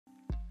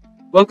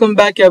Welcome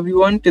back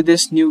everyone to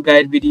this new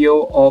guide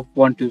video of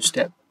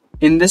 1-2-Step.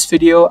 In this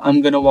video, I'm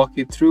going to walk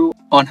you through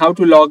on how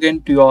to log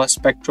in to your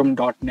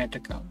Spectrum.net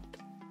account.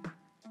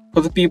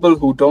 For the people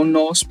who don't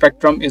know,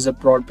 Spectrum is a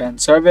broadband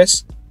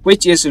service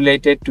which is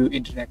related to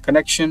internet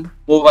connection,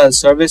 mobile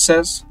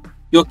services,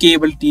 your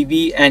cable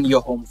TV and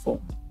your home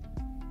phone.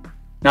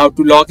 Now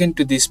to log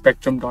into the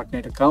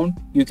Spectrum.net account,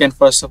 you can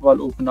first of all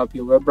open up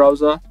your web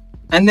browser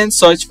and then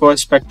search for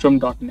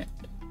Spectrum.net.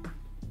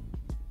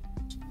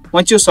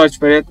 Once you search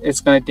for it,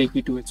 it's going to take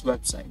you to its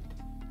website.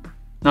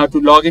 Now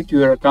to log into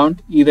your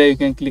account, either you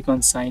can click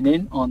on sign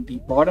in on the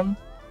bottom,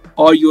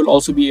 or you'll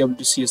also be able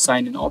to see a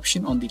sign in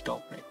option on the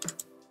top right.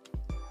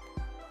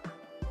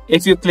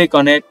 If you click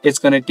on it, it's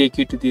going to take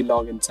you to the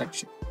login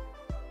section.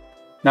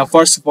 Now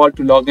first of all,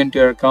 to log into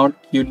your account,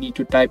 you'll need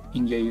to type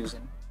in your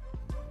username.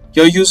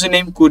 Your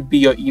username could be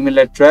your email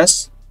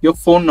address, your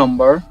phone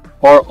number,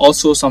 or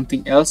also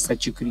something else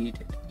that you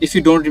created. If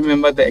you don't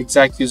remember the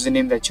exact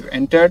username that you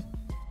entered,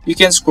 you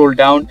can scroll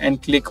down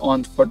and click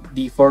on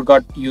the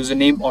forgot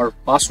username or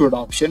password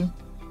option,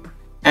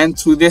 and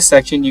through this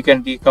section you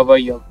can recover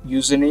your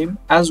username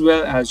as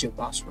well as your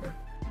password.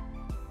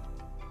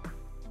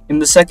 In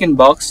the second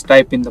box,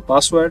 type in the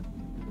password.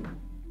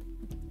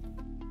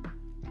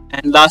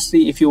 And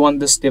lastly, if you want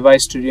this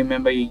device to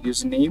remember your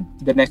username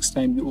the next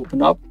time you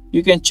open up,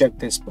 you can check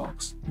this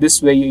box.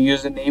 This way your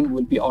username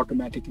will be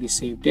automatically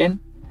saved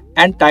in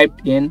and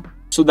typed in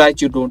so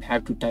that you don't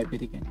have to type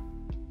it again.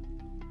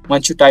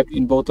 Once you type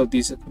in both of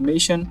these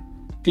information,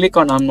 click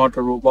on I'm not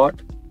a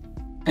robot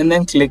and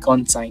then click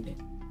on sign in.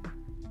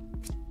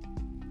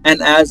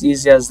 And as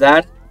easy as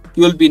that,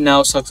 you will be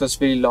now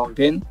successfully logged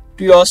in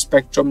to your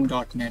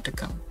Spectrum.net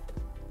account.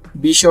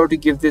 Be sure to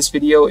give this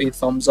video a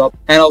thumbs up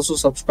and also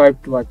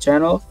subscribe to our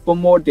channel for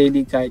more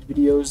daily guide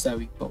videos that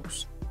we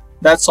post.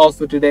 That's all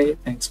for today.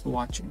 Thanks for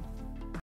watching.